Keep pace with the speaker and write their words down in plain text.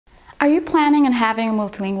Are you planning on having a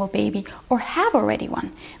multilingual baby or have already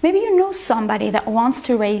one? Maybe you know somebody that wants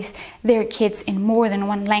to raise their kids in more than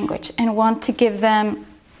one language and want to give them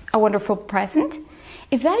a wonderful present.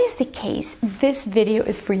 If that is the case, this video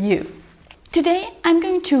is for you. Today I'm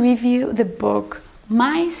going to review the book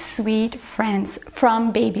My Sweet Friends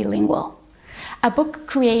from Baby-Lingual, a book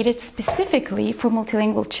created specifically for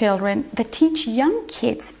multilingual children that teach young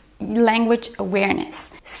kids language awareness.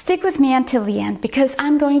 Stick with me until the end because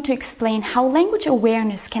I'm going to explain how language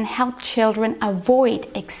awareness can help children avoid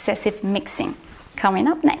excessive mixing. Coming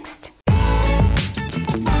up next.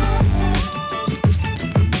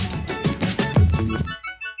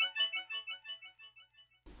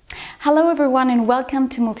 Hello everyone and welcome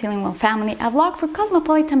to Multilingual Family, a vlog for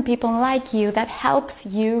cosmopolitan people like you that helps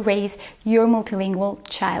you raise your multilingual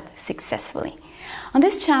child successfully. On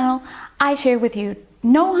this channel, I share with you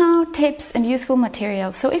know-how, tips and useful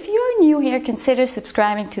materials. So if you're new here, consider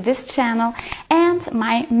subscribing to this channel and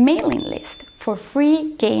my mailing list for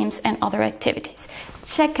free games and other activities.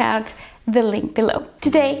 Check out the link below.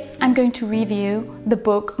 Today, I'm going to review the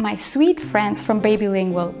book My Sweet Friends from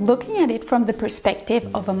Baby-Lingual, looking at it from the perspective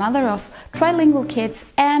of a mother of trilingual kids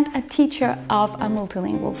and a teacher of a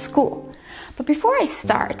multilingual school. But before I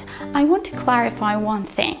start, I want to clarify one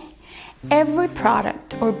thing. Every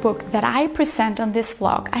product or book that I present on this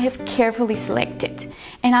vlog, I have carefully selected,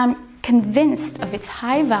 and I'm convinced of its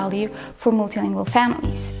high value for multilingual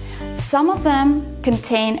families. Some of them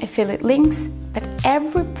contain affiliate links, but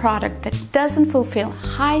every product that doesn't fulfill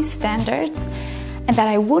high standards and that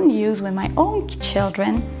I wouldn't use with my own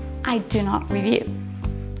children, I do not review.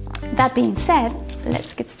 That being said,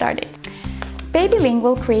 let's get started.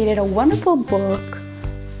 Baby-Lingual created a wonderful book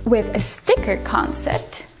with a sticker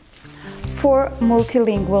concept for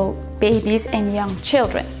multilingual babies and young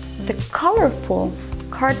children. The colorful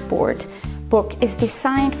cardboard book is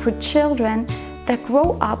designed for children that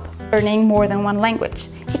grow up learning more than one language.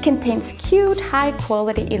 It contains cute,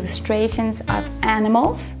 high-quality illustrations of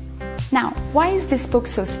animals. Now, why is this book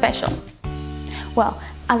so special? Well,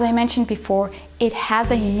 as I mentioned before, it has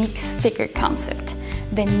a unique sticker concept.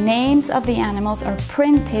 The names of the animals are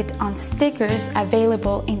printed on stickers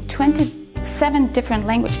available in 27 different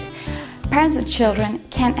languages. Parents and children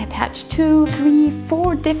can attach 2, 3,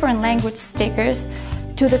 4 different language stickers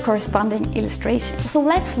to the corresponding illustration. So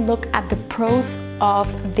let's look at the pros of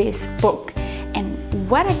this book and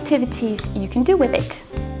what activities you can do with it.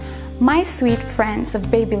 My Sweet Friends of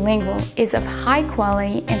Baby-Lingual is of high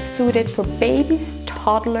quality and suited for babies,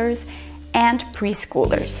 toddlers and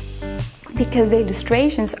preschoolers because the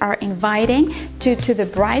illustrations are inviting due to the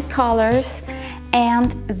bright colors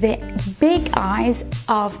and the big eyes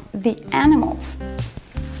of the animals.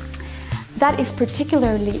 That is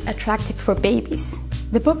particularly attractive for babies.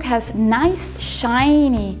 The book has nice,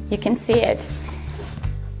 shiny, you can see it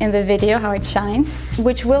in the video how it shines,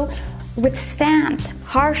 which will withstand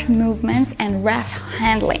harsh movements and rough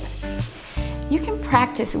handling. You can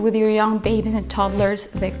practice with your young babies and toddlers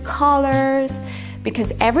the colors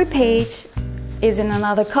because every page is in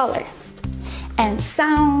another color, and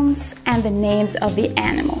sounds and the names of the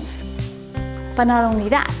animals. But not only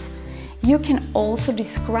that, you can also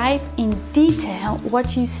describe in detail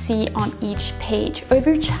what you see on each page. Or if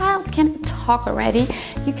your child can't talk already,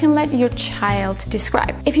 you can let your child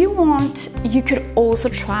describe. If you want, you could also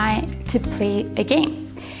try to play a game.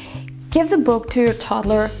 Give the book to your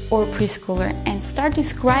toddler or preschooler and start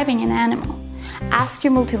describing an animal. Ask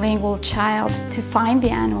your multilingual child to find the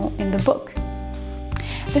animal in the book.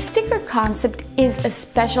 The sticker concept is a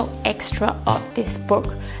special extra of this book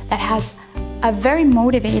that has a very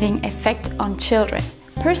motivating effect on children.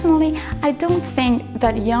 Personally, I don't think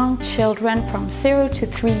that young children from 0 to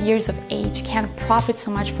 3 years of age can profit so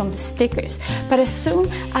much from the stickers, but as soon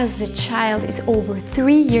as the child is over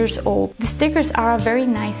 3 years old, the stickers are a very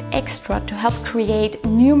nice extra to help create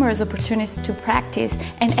numerous opportunities to practice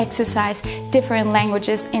and exercise different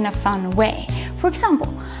languages in a fun way. For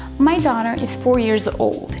example, my daughter is 4 years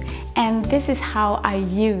old, and this is how I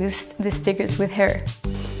used the stickers with her.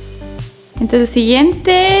 Entonces, el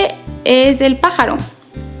siguiente es el pájaro.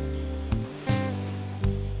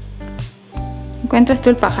 ¿Encuentras tú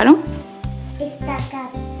el pájaro? Está acá.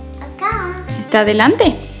 Acá. Está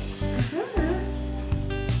adelante.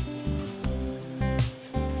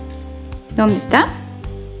 ¿Dónde está?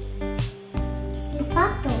 El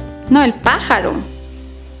pato. No, el pájaro.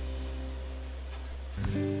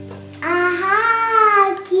 Ajá,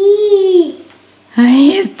 aquí.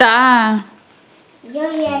 Ahí está. Yo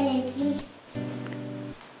ya le vi.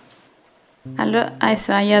 A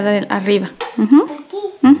eso, allá arriba. Aquí.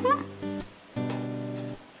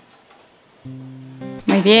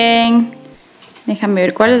 Muy Muy bien. Déjame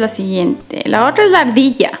ver cuál es la siguiente. La otra es la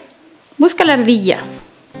ardilla. Busca la ardilla.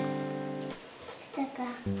 Está acá.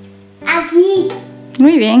 Aquí.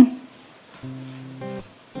 Muy bien.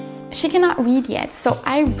 She cannot read yet, so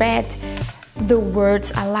I read the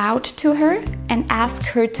words aloud to her and asked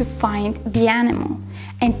her to find the animal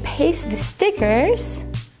and paste the stickers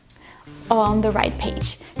on the right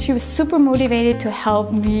page. She was super motivated to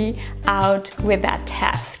help me out with that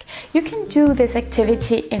task. You can do this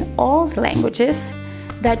activity in all the languages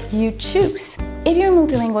that you choose. If your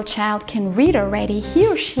multilingual child can read already, he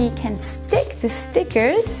or she can stick the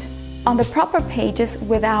stickers on the proper pages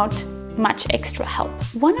without much extra help.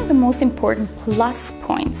 One of the most important plus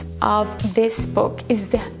points of this book is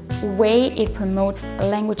the way it promotes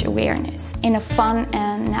language awareness in a fun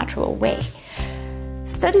and natural way.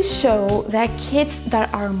 Studies show that kids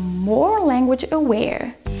that are more language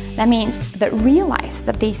aware, that means that realize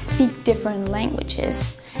that they speak different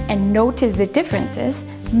languages and notice the differences,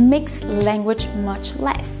 mix language much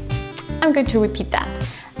less. I'm going to repeat that.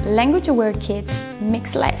 Language aware kids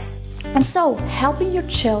mix less. And so, helping your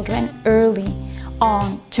children early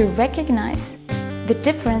on to recognize the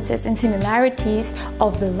differences and similarities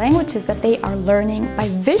of the languages that they are learning by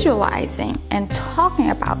visualizing and talking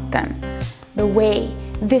about them, the way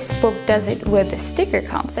this book does it with the sticker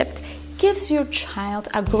concept, gives your child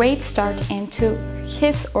a great start into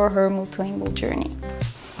his or her multilingual journey.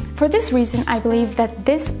 For this reason, I believe that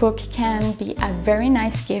this book can be a very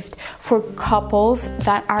nice gift for couples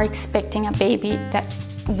that are expecting a baby that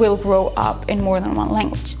will grow up in more than one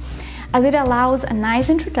language, as it allows a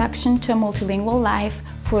nice introduction to a multilingual life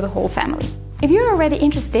for the whole family. If you're already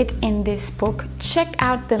interested in this book, check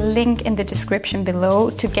out the link in the description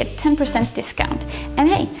below to get 10% discount. And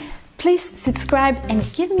hey, please subscribe and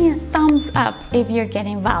give me a thumbs up if you're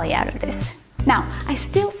getting value out of this. Now, I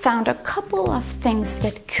still found a couple of things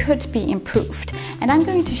that could be improved, and I'm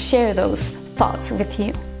going to share those thoughts with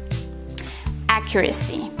you.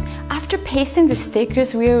 Accuracy. After pasting the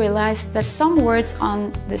stickers, we realized that some words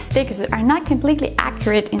on the stickers are not completely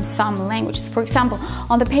accurate in some languages. For example,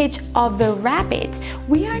 on the page of the rabbit,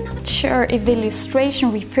 we are not sure if the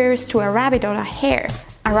illustration refers to a rabbit or a hare.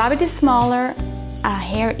 A rabbit is smaller, a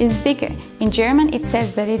hare is bigger. In German, it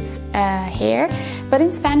says that it's a hare, but in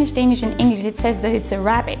Spanish, Danish, and English, it says that it's a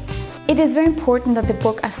rabbit. It is very important that the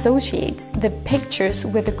book associates the pictures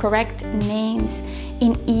with the correct names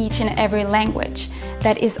in each and every language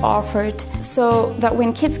that is offered, so that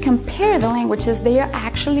when kids compare the languages, they are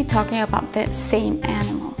actually talking about the same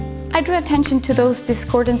animal. I drew attention to those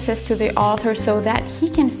discordances to the author so that he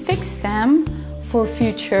can fix them for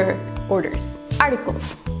future orders.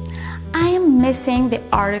 Articles. I am missing the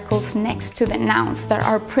articles next to the nouns that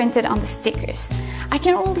are printed on the stickers. I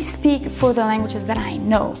can only speak for the languages that I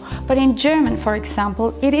know, but in German, for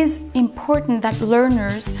example, it is important that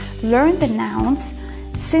learners learn the nouns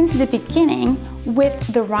since the beginning with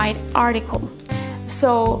the right article.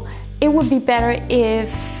 So it would be better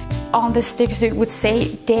if on the stickers it would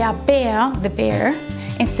say der Bär, the bear,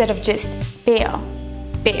 instead of just Bär,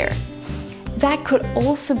 bear. That could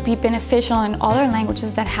also be beneficial in other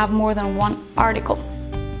languages that have more than one article.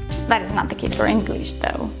 That is not the case for English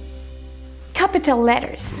though. Capital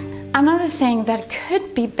letters. Another thing that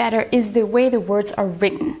could be better is the way the words are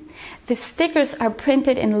written. The stickers are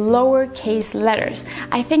printed in lowercase letters.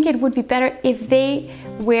 I think it would be better if they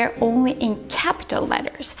were only in capital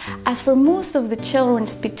letters. As for most of the children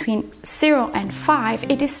between 0 and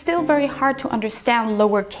 5, it is still very hard to understand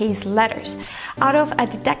lowercase letters. Out of a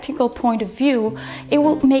didactical point of view, it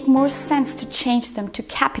will make more sense to change them to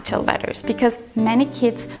capital letters because many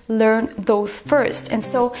kids learn those first, and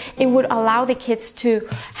so it would allow the kids to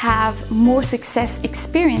have more success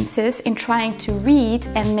experiences in trying to read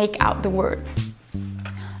and make out the words.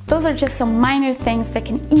 Those are just some minor things that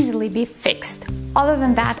can easily be fixed. Other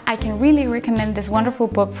than that, I can really recommend this wonderful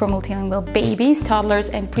book for multilingual babies, toddlers,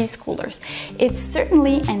 and preschoolers. It's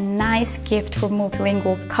certainly a nice gift for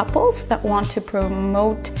multilingual couples that want to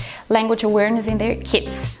promote language awareness in their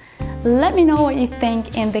kids. Let me know what you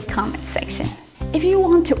think in the comment section. If you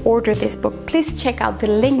want to order this book, please check out the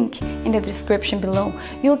link in the description below.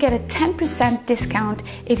 You'll get a 10% discount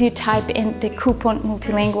if you type in the coupon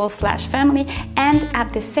multilingual/family, and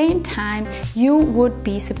at the same time, you would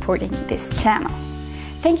be supporting this channel.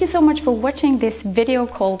 Thank you so much for watching this video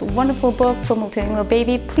called Wonderful Book for Multilingual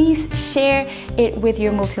Baby. Please share it with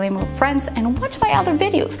your multilingual friends and watch my other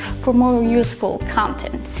videos for more useful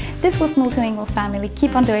content. This was Multilingual Family.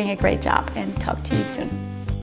 Keep on doing a great job and talk to you soon.